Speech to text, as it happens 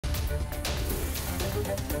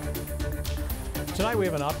Tonight we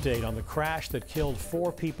have an update on the crash that killed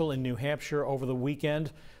 4 people in New Hampshire over the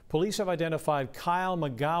weekend. Police have identified Kyle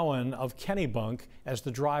McGowan of Kennebunk as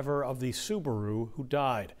the driver of the Subaru who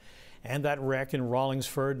died. And that wreck in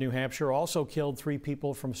Rollingsford, New Hampshire also killed 3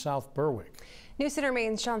 people from South Berwick. News Center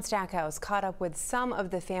Maine's Sean Stackhouse caught up with some of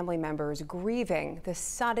the family members grieving the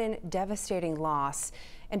sudden, devastating loss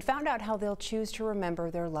and found out how they'll choose to remember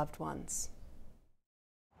their loved ones.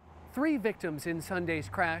 3 victims in Sunday's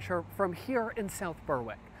crash are from here in South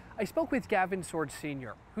Berwick. I spoke with Gavin Sorge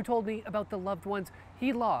Jr, who told me about the loved ones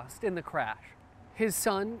he lost in the crash. His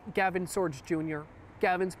son, Gavin Sorge Jr.,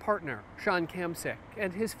 Gavin's partner, Sean Kamszik,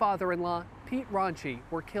 and his father-in-law, Pete Ronchi,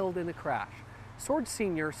 were killed in the crash. Sorge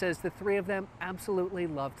Sr. says the 3 of them absolutely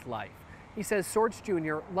loved life. He says Sorge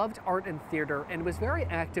Jr. loved art and theater and was very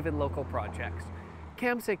active in local projects.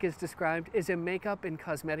 Kamszik is described as a makeup and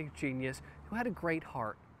cosmetic genius who had a great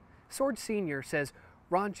heart. Sorge Sr. says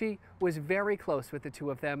Ronchi was very close with the 2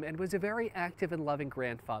 of them and was a very active and loving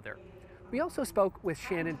grandfather. We also spoke with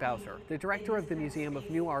Shannon Bowser, the director of the Museum of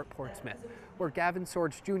New Art Portsmouth, where Gavin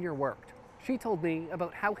Sorge Jr. worked. She told me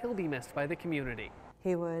about how he'll be missed by the community.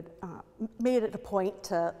 He would made it a point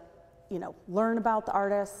to, learn about the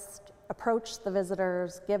artist, approach the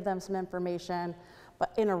visitors, give them some information,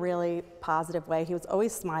 but in a really positive way. He was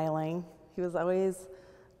always smiling. He was always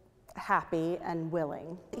happy and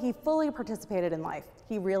willing. He fully participated in life.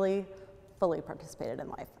 He really fully participated in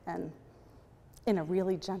life, and in a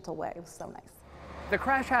really gentle way. It was so nice. The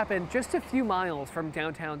crash happened just a few miles from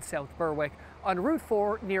downtown South Berwick on Route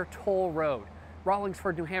 4 near Toll Road.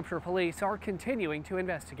 Rollingsford, New Hampshire police are continuing to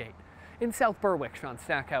investigate. In South Berwick, Sean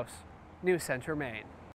Stackhouse, News Center, Maine.